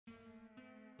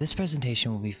This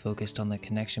presentation will be focused on the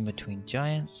connection between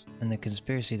giants and the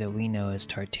conspiracy that we know as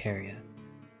Tartaria.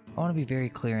 I want to be very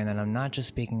clear in that I'm not just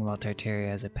speaking about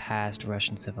Tartaria as a past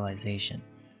Russian civilization.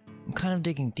 I'm kind of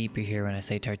digging deeper here when I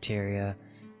say Tartaria,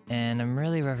 and I'm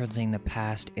really referencing the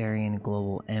past Aryan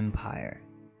global empire.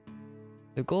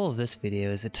 The goal of this video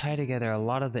is to tie together a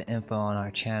lot of the info on our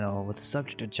channel with the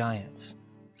subject of giants.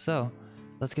 So,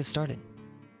 let's get started.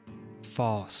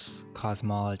 False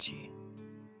cosmology.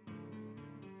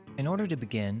 In order to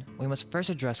begin, we must first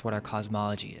address what our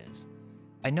cosmology is.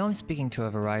 I know I'm speaking to a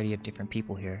variety of different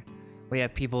people here. We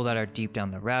have people that are deep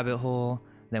down the rabbit hole,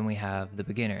 then we have the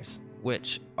beginners,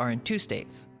 which are in two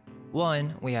states.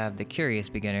 One, we have the curious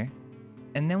beginner,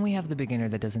 and then we have the beginner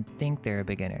that doesn't think they're a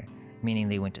beginner, meaning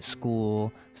they went to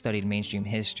school, studied mainstream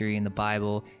history and the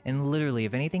Bible, and literally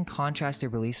if anything contrasts their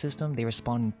belief system, they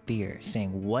respond in fear,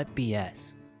 saying, "What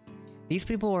BS?" These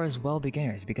people are as well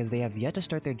beginners because they have yet to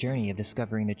start their journey of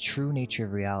discovering the true nature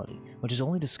of reality, which is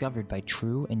only discovered by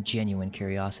true and genuine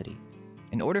curiosity.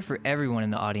 In order for everyone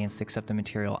in the audience to accept the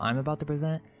material I'm about to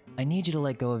present, I need you to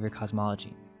let go of your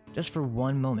cosmology. Just for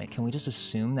one moment, can we just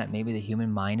assume that maybe the human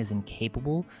mind is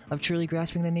incapable of truly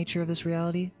grasping the nature of this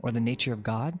reality, or the nature of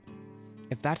God?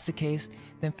 If that's the case,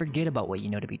 then forget about what you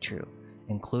know to be true,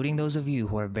 including those of you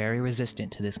who are very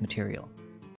resistant to this material.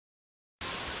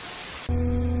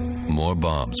 More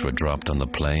bombs were dropped on the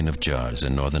plain of Jars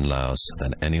in northern Laos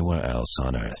than anywhere else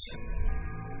on Earth.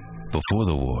 Before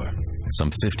the war, some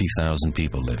 50,000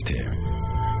 people lived here.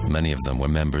 Many of them were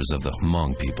members of the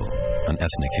Hmong people, an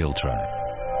ethnic hill tribe.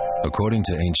 According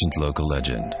to ancient local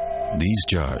legend, these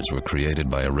jars were created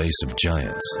by a race of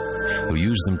giants who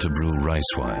used them to brew rice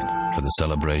wine for the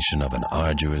celebration of an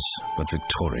arduous but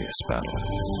victorious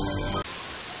battle.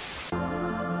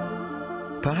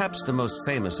 Perhaps the most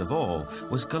famous of all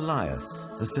was Goliath,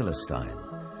 the Philistine,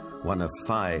 one of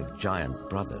 5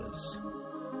 giant brothers.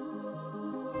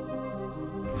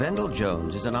 Vendell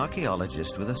Jones is an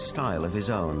archaeologist with a style of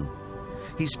his own.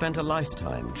 He spent a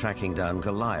lifetime tracking down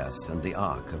Goliath and the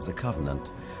Ark of the Covenant,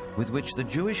 with which the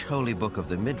Jewish holy book of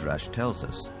the Midrash tells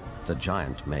us the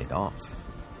giant made off.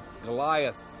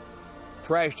 Goliath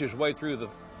thrashed his way through the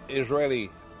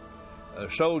Israeli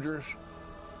soldiers,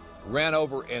 ran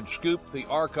over and scooped the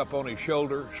ark up on his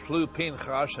shoulder, slew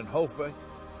Pinchas and Hophe,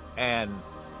 and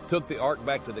took the ark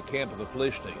back to the camp of the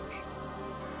Philistines.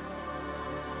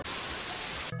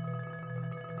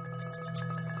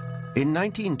 In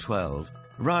 1912,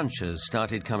 ranchers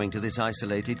started coming to this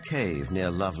isolated cave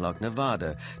near Lovelock,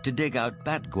 Nevada, to dig out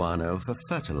bat guano for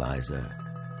fertilizer.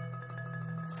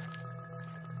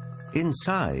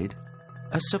 Inside,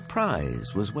 a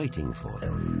surprise was waiting for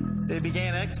them. They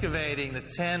began excavating the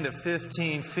 10 to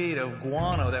 15 feet of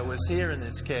guano that was here in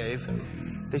this cave.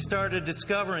 They started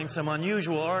discovering some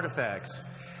unusual artifacts.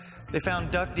 They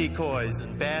found duck decoys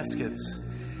and baskets,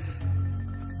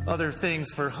 other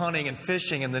things for hunting and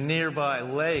fishing in the nearby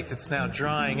lake that's now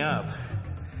drying up.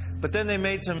 But then they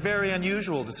made some very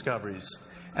unusual discoveries,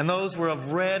 and those were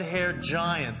of red-haired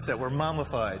giants that were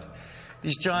mummified.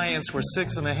 These giants were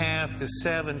 6.5 to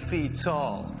 7 feet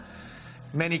tall.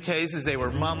 In many cases, they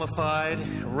were mummified,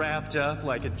 wrapped up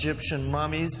like Egyptian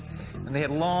mummies, and they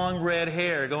had long red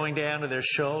hair going down to their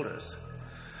shoulders.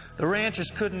 The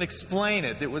ranchers couldn't explain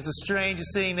it. It was the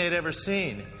strangest thing they'd ever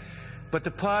seen. But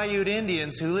the Paiute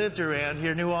Indians who lived around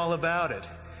here knew all about it.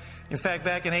 In fact,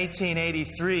 back in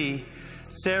 1883,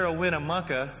 Sarah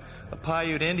Winnemucca, a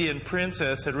Paiute Indian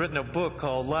princess, had written a book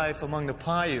called Life Among the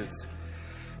Paiutes.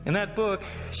 In that book,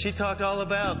 she talked all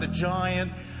about the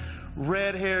giant,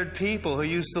 red-haired people who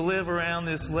used to live around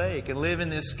this lake and live in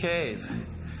this cave.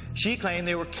 She claimed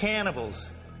they were cannibals.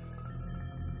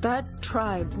 That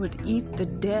tribe would eat the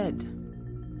dead.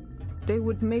 They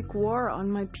would make war on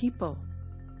my people.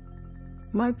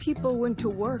 My people went to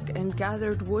work and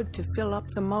gathered wood to fill up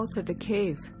the mouth of the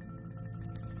cave.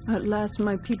 At last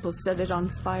my people set it on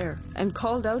fire and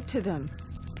called out to them,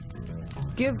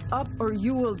 "Give up or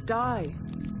you will die."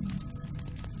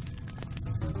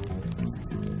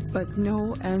 But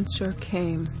no answer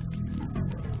came.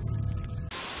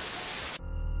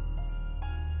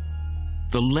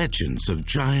 The legends of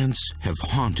giants have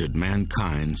haunted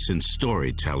mankind since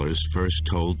storytellers first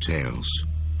told tales.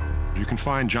 You can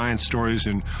find giant stories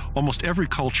in almost every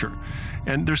culture.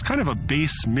 And there's kind of a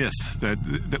base myth that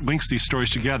links these stories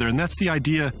together, and that's the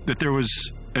idea that there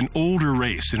was an older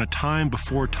race. In a time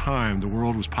before time, the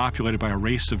world was populated by a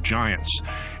race of giants,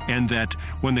 and that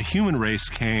when the human race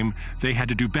came, they had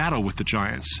to do battle with the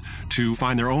giants to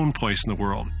find their own place in the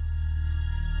world.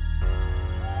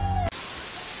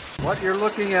 What you're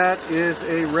looking at is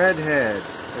a redhead,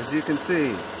 as you can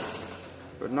see,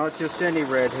 but not just any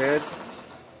redhead.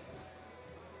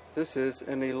 This is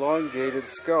an elongated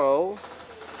skull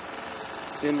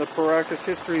in the Paracas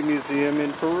History Museum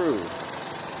in Peru.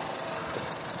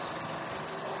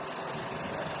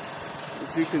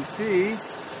 As you can see,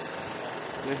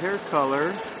 the hair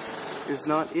color is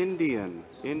not Indian.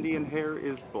 Indian hair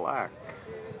is black.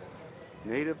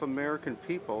 Native American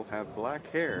people have black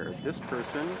hair. This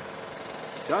person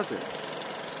doesn't.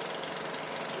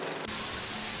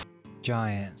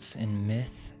 Giants in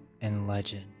myth and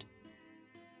legend.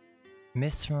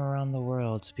 Myths from around the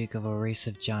world speak of a race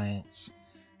of giants.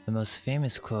 The most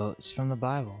famous quote is from the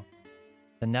Bible.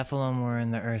 The Nephilim were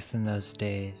in the earth in those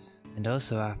days, and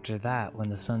also after that, when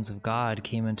the sons of God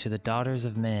came unto the daughters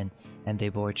of men, and they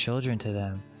bore children to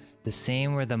them. The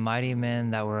same were the mighty men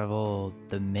that were of old,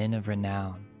 the men of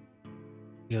renown.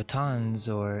 Jotuns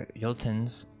or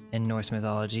Jotuns in Norse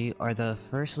mythology are the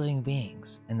first living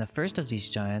beings, and the first of these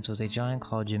giants was a giant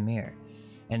called Ymir,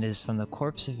 and it is from the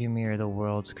corpse of Ymir the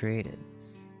worlds created.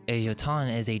 A Jotun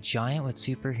is a giant with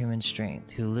superhuman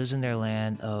strength who lives in their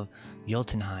land of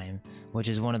Jotunheim, which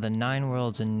is one of the 9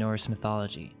 worlds in Norse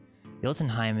mythology.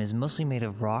 Jotunheim is mostly made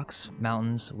of rocks,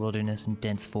 mountains, wilderness, and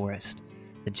dense forest.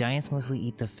 The giants mostly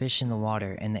eat the fish in the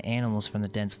water and the animals from the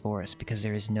dense forest because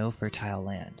there is no fertile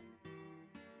land.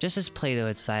 Just as Plato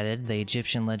had cited the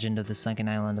Egyptian legend of the sunken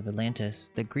island of Atlantis,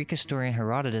 the Greek historian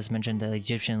Herodotus mentioned the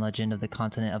Egyptian legend of the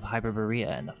continent of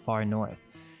Hyperborea in the far north.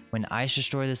 When ice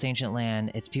destroyed this ancient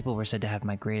land, its people were said to have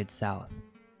migrated south.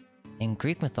 In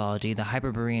Greek mythology, the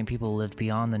Hyperborean people lived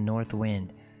beyond the north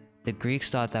wind. The Greeks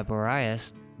thought that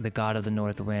Boreas, the god of the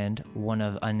north wind, one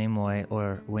of anemoi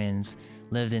or winds,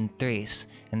 lived in Thrace,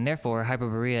 and therefore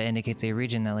Hyperborea indicates a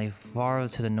region that lay far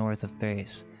to the north of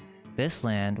Thrace. This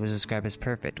land was described as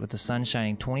perfect, with the sun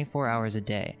shining 24 hours a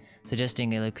day,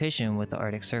 suggesting a location with the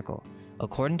Arctic Circle.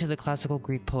 According to the classical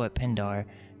Greek poet Pindar,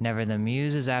 never the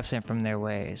muse is absent from their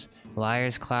ways.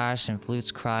 Lyres clash and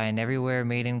flutes cry, and everywhere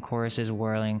maiden choruses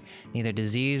whirling. Neither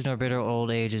disease nor bitter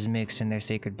old age is mixed in their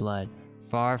sacred blood.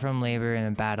 Far from labor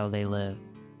and battle they live.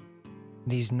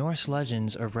 These Norse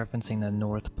legends are referencing the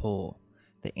North Pole.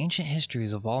 The ancient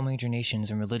histories of all major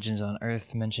nations and religions on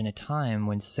Earth mention a time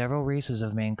when several races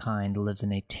of mankind lived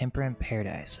in a temperate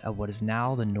paradise at what is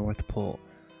now the North Pole.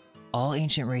 All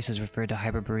ancient races referred to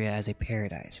Hyperborea as a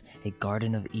paradise, a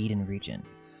Garden of Eden region.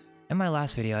 In my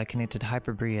last video, I connected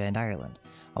Hyperborea and Ireland.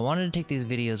 I wanted to take these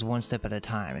videos one step at a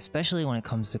time, especially when it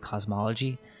comes to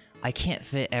cosmology. I can't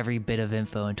fit every bit of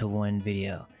info into one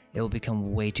video. It will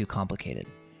become way too complicated.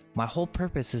 My whole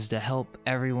purpose is to help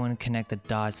everyone connect the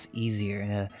dots easier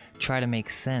and to try to make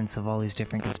sense of all these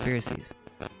different conspiracies.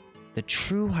 The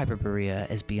true Hyperborea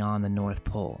is beyond the North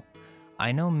Pole.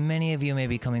 I know many of you may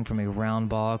be coming from a round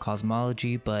ball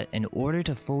cosmology, but in order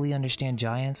to fully understand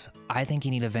giants, I think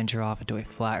you need to venture off into a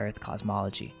flat Earth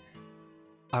cosmology.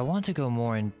 I want to go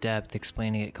more in depth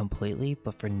explaining it completely,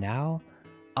 but for now,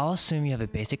 I'll assume you have a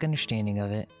basic understanding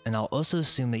of it, and I'll also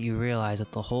assume that you realize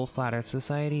that the whole Flat Earth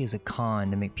Society is a con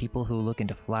to make people who look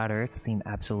into Flat Earth seem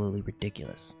absolutely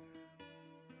ridiculous.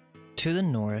 To the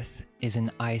north is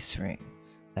an ice ring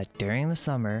that during the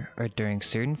summer or during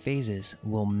certain phases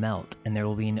will melt, and there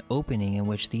will be an opening in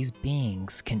which these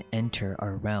beings can enter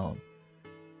our realm.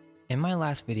 In my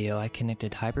last video, I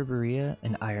connected Hyperborea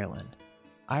and Ireland.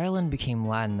 Ireland became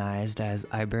Latinized as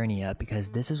Ibernia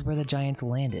because this is where the giants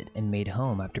landed and made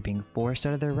home after being forced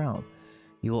out of their realm.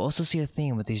 You will also see a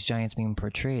theme with these giants being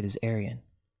portrayed as Aryan.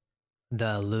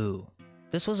 The Alu.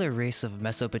 This was a race of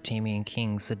Mesopotamian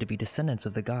kings said to be descendants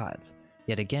of the gods.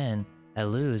 Yet again,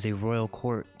 Alu is a royal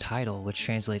court title which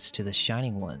translates to the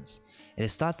Shining Ones. It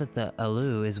is thought that the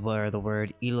Alu is where the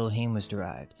word Elohim was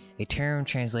derived, a term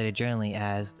translated generally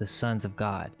as the sons of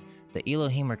God. The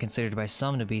Elohim are considered by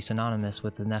some to be synonymous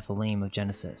with the Nephilim of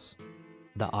Genesis.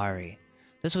 The Ari.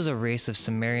 This was a race of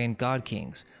Sumerian god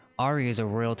kings. Ari is a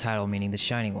royal title meaning the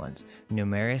Shining Ones.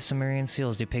 Numerous Sumerian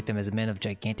seals depict them as men of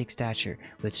gigantic stature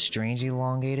with strange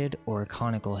elongated or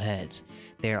conical heads.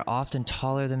 They are often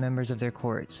taller than members of their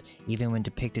courts, even when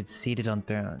depicted seated on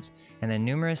thrones. And the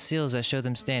numerous seals that show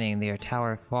them standing, they are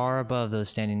tower far above those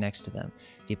standing next to them.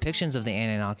 Depictions of the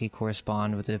Anunnaki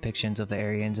correspond with the depictions of the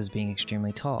Aryans as being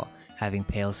extremely tall, having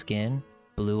pale skin,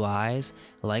 blue eyes,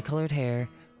 light-colored hair,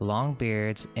 long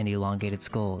beards, and elongated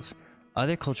skulls.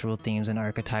 Other cultural themes and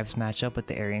archetypes match up with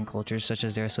the Aryan cultures, such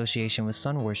as their association with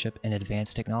sun worship and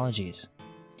advanced technologies.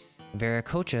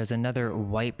 Viracocha is another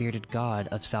white-bearded god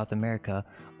of South America,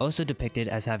 also depicted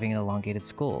as having an elongated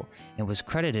skull, and was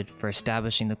credited for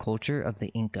establishing the culture of the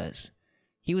Incas.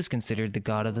 He was considered the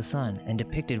god of the sun, and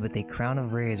depicted with a crown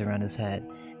of rays around his head,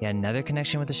 yet another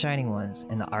connection with the Shining Ones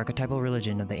and the archetypal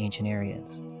religion of the ancient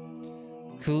Aryans.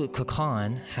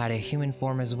 Kukulkan had a human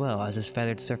form as well as his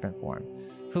feathered serpent form.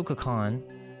 Kukulkan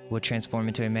would transform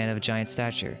into a man of giant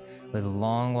stature, with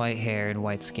long white hair and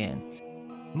white skin.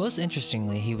 Most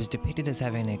interestingly, he was depicted as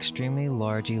having an extremely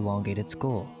large elongated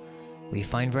skull. We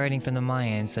find writing from the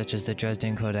Mayans such as the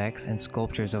Dresden Codex and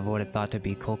sculptures of what it thought to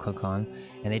be Kukulkan,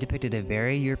 and they depicted a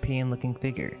very European-looking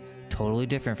figure, totally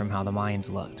different from how the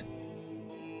Mayans looked.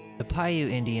 The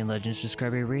Paiute Indian legends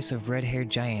describe a race of red-haired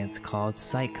giants called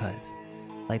Sitkas.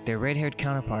 Like their red-haired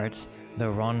counterparts, the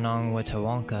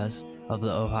Ronangwatawankas of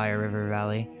the Ohio River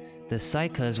Valley, the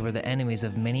Sitkas were the enemies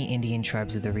of many Indian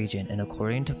tribes of the region, and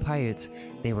according to Paiutes,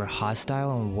 they were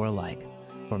hostile and warlike.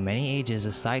 For many ages,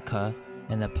 the Sitka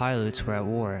and the Paiutes were at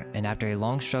war, and after a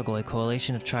long struggle, a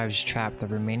coalition of tribes trapped the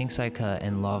remaining Sitka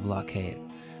in Lovelock Cave.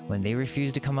 When they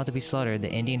refused to come out to be slaughtered,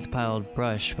 the Indians piled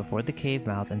brush before the cave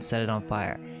mouth and set it on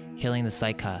fire, killing the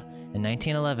Sitka. In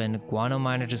 1911, guano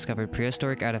miners discovered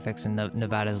prehistoric artifacts in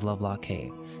Nevada's Lovelock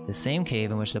Cave, the same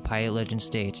cave in which the Paiute legend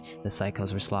states the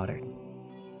Sitkos were slaughtered.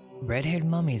 Red-haired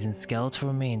mummies and skeletal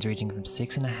remains ranging from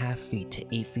 6.5 feet to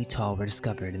 8 feet tall were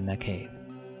discovered in that cave.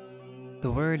 The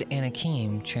word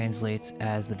Anakim translates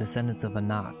as the descendants of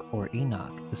Anak, or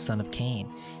Enoch, the son of Cain,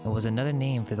 and was another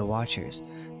name for the Watchers.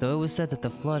 Though it was said that the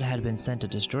flood had been sent to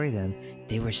destroy them,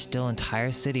 they were still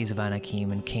entire cities of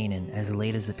Anakim and Canaan as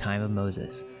late as the time of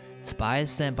Moses. Spies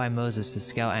sent by Moses to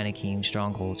scout Anakim's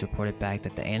strongholds reported back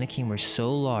that the Anakim were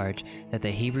so large that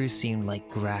the Hebrews seemed like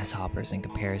grasshoppers in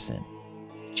comparison.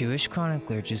 Jewish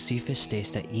chronicler Josephus states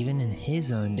that even in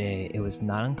his own day, it was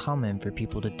not uncommon for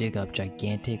people to dig up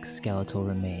gigantic skeletal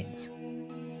remains.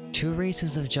 Two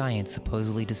races of giants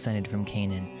supposedly descended from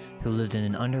Canaan, who lived in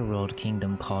an underworld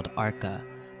kingdom called Arka.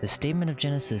 The statement of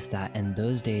Genesis that in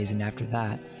those days and after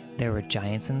that, there were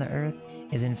giants in the earth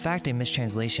is in fact a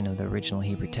mistranslation of the original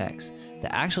Hebrew text.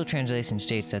 The actual translation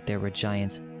states that there were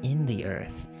giants in the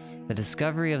earth. The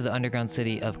discovery of the underground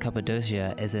city of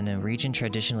Cappadocia is in a region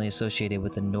traditionally associated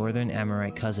with the northern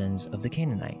Amorite cousins of the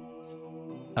Canaanite.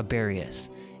 Abarius,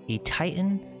 a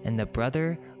Titan and the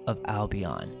brother of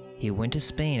Albion. He went to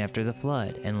Spain after the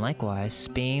flood, and likewise,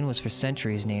 Spain was for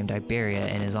centuries named Iberia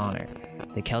in his honor.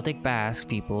 The Celtic Basque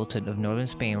people of northern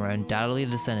Spain were undoubtedly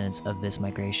the descendants of this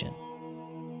migration.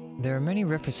 There are many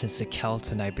references to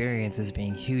Celts and Iberians as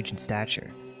being huge in stature.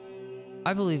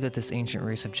 I believe that this ancient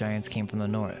race of giants came from the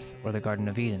north, or the Garden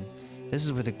of Eden. This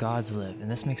is where the gods live,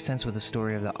 and this makes sense with the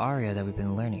story of the aria that we've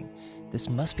been learning. This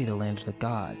must be the land of the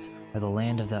gods, or the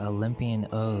land of the Olympian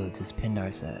Odes, as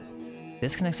Pindar says.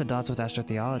 This connects the dots with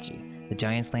astrotheology. The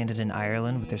giants landed in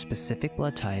Ireland with their specific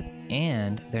blood type,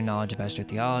 and their knowledge of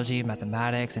astrotheology,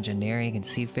 mathematics, engineering, and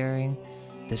seafaring.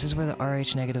 This is where the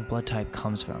Rh negative blood type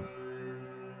comes from.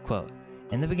 Quote,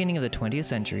 in the beginning of the 20th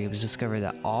century, it was discovered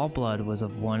that all blood was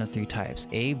of one of three types,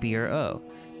 A, B, or O.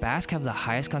 Basque have the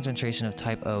highest concentration of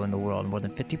type O in the world, more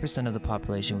than 50% of the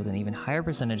population, with an even higher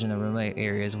percentage in the remote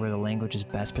areas where the language is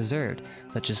best preserved,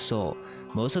 such as Seoul.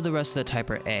 Most of the rest of the type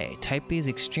are A. Type B is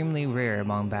extremely rare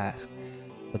among Basque.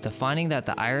 With the finding that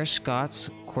the Irish, Scots,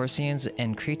 Corsians,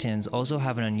 and Cretans also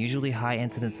have an unusually high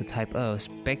incidence of type O,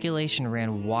 speculation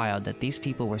ran wild that these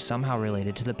people were somehow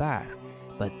related to the Basque.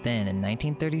 But then, in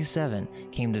 1937,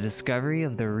 came the discovery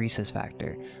of the rhesus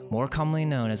factor, more commonly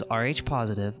known as Rh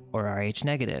positive or Rh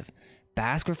negative.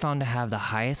 Basque were found to have the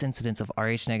highest incidence of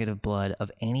Rh negative blood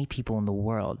of any people in the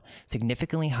world,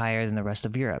 significantly higher than the rest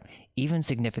of Europe, even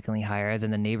significantly higher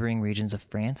than the neighboring regions of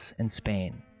France and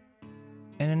Spain.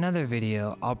 In another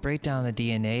video, I'll break down the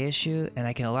DNA issue and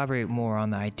I can elaborate more on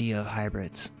the idea of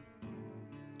hybrids.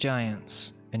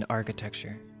 Giants and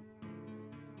architecture.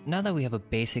 Now that we have a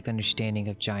basic understanding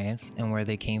of giants and where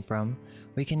they came from,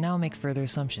 we can now make further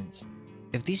assumptions.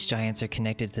 If these giants are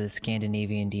connected to the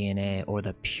Scandinavian DNA or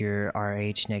the pure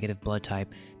Rh negative blood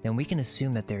type, then we can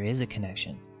assume that there is a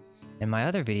connection. In my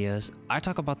other videos, I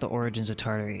talk about the origins of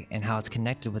Tartary and how it's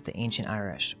connected with the ancient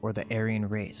Irish or the Aryan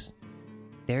race.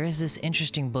 There is this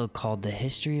interesting book called The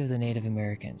History of the Native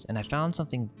Americans, and I found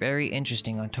something very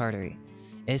interesting on Tartary.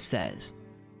 It says,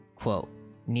 quote,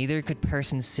 neither could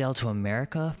persons sail to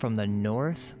America from the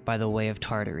north by the way of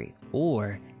Tartary,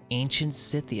 or ancient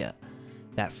Scythia,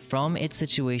 that from its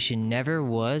situation never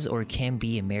was or can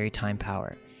be a maritime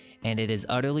power, and it is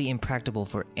utterly impracticable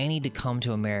for any to come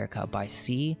to America by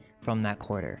sea from that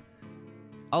quarter.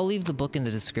 I'll leave the book in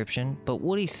the description, but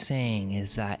what he's saying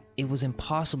is that it was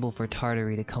impossible for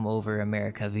Tartary to come over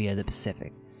America via the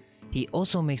Pacific. He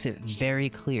also makes it very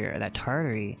clear that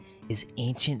Tartary is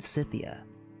ancient Scythia.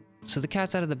 So the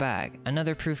cat's out of the bag,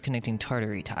 another proof connecting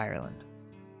Tartary to Ireland.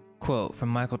 Quote from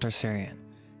Michael Tarsarian,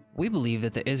 We believe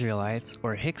that the Israelites,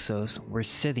 or Hyksos, were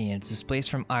Scythians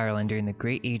displaced from Ireland during the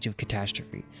Great Age of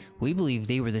Catastrophe. We believe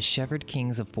they were the shepherd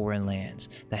kings of foreign lands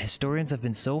that historians have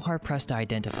been so hard-pressed to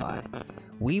identify.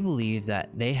 We believe that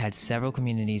they had several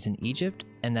communities in Egypt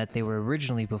and that they were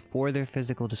originally before their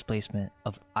physical displacement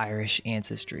of Irish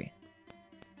ancestry.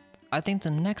 I think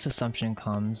the next assumption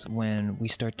comes when we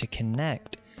start to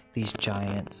connect these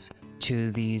giants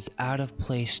to these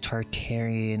out-of-place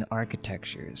Tartarian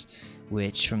architectures,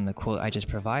 which, from the quote I just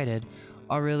provided,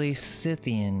 are really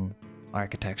Scythian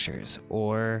architectures,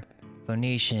 or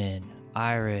Phoenician,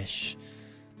 Irish,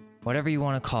 whatever you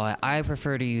want to call it. I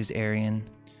prefer to use Aryan,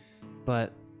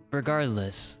 but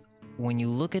regardless, when you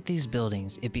look at these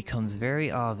buildings, it becomes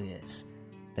very obvious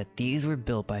that these were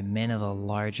built by men of a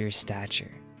larger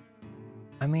stature.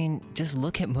 I mean, just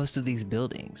look at most of these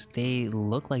buildings. They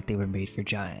look like they were made for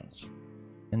giants.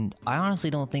 And I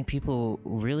honestly don't think people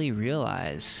really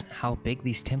realize how big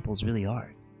these temples really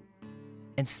are.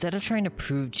 Instead of trying to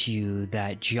prove to you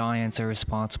that giants are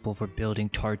responsible for building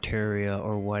Tartaria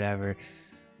or whatever,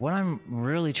 what I'm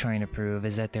really trying to prove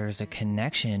is that there's a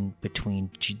connection between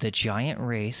the giant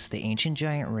race, the ancient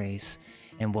giant race,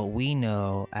 and what we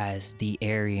know as the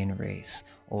Aryan race,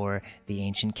 or the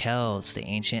ancient Celts, the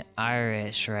ancient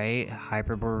Irish, right?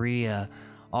 Hyperborea.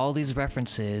 All these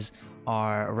references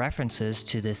are references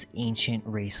to this ancient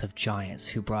race of giants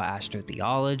who brought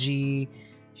astrotheology,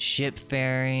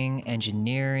 shipfaring,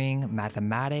 engineering,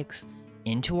 mathematics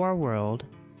into our world,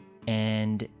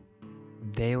 and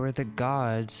they were the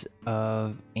gods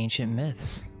of ancient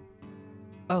myths.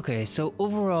 Okay, so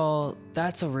overall,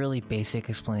 that's a really basic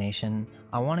explanation.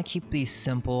 I want to keep these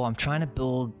simple. I'm trying to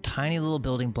build tiny little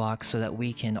building blocks so that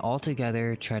we can all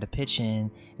together try to pitch in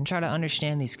and try to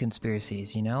understand these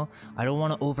conspiracies, you know? I don't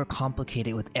want to overcomplicate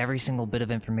it with every single bit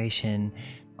of information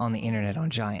on the internet on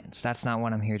giants. That's not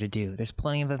what I'm here to do. There's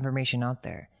plenty of information out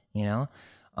there, you know?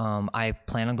 I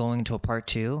plan on going into a part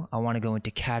 2. I want to go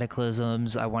into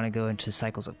cataclysms. I want to go into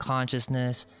cycles of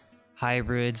consciousness,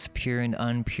 hybrids, pure and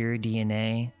unpure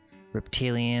DNA,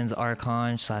 reptilians,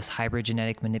 archons / hybrid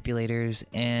genetic manipulators,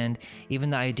 and even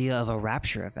the idea of a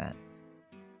rapture event.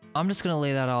 I'm just going to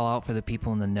lay that all out for the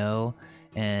people in the know,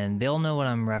 and they'll know what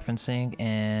I'm referencing,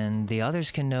 and the others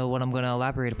can know what I'm going to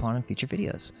elaborate upon in future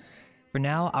videos. For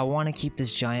now, I want to keep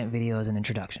this giant video as an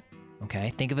introduction, okay?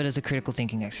 Think of it as a critical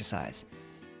thinking exercise.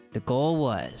 The goal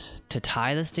was to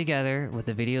tie this together with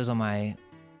the videos on my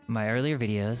earlier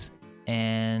videos,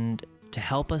 and to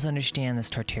help us understand this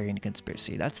Tartarian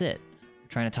conspiracy. That's it. I'm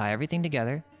trying to tie everything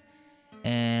together,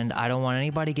 and I don't want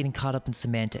anybody getting caught up in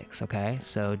semantics, okay?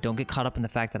 So don't get caught up in the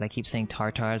fact that I keep saying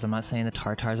Tartars. I'm not saying the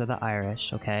Tartars are the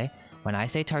Irish, okay? When I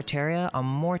say Tartaria, I'm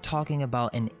more talking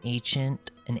about an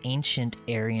ancient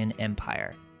Aryan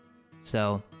empire.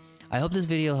 So I hope this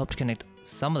video helped connect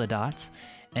some of the dots,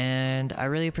 and I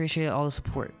really appreciate all the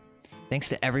support. Thanks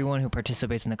to everyone who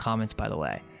participates in the comments, by the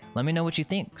way. Let me know what you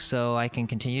think so I can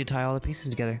continue to tie all the pieces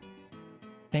together.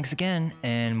 Thanks again,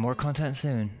 and more content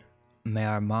soon. May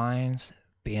our minds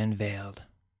be unveiled.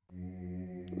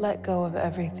 Let go of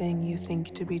everything you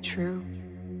think to be true.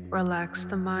 Relax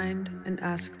the mind and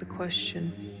ask the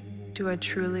question, do I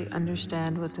truly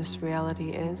understand what this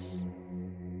reality is?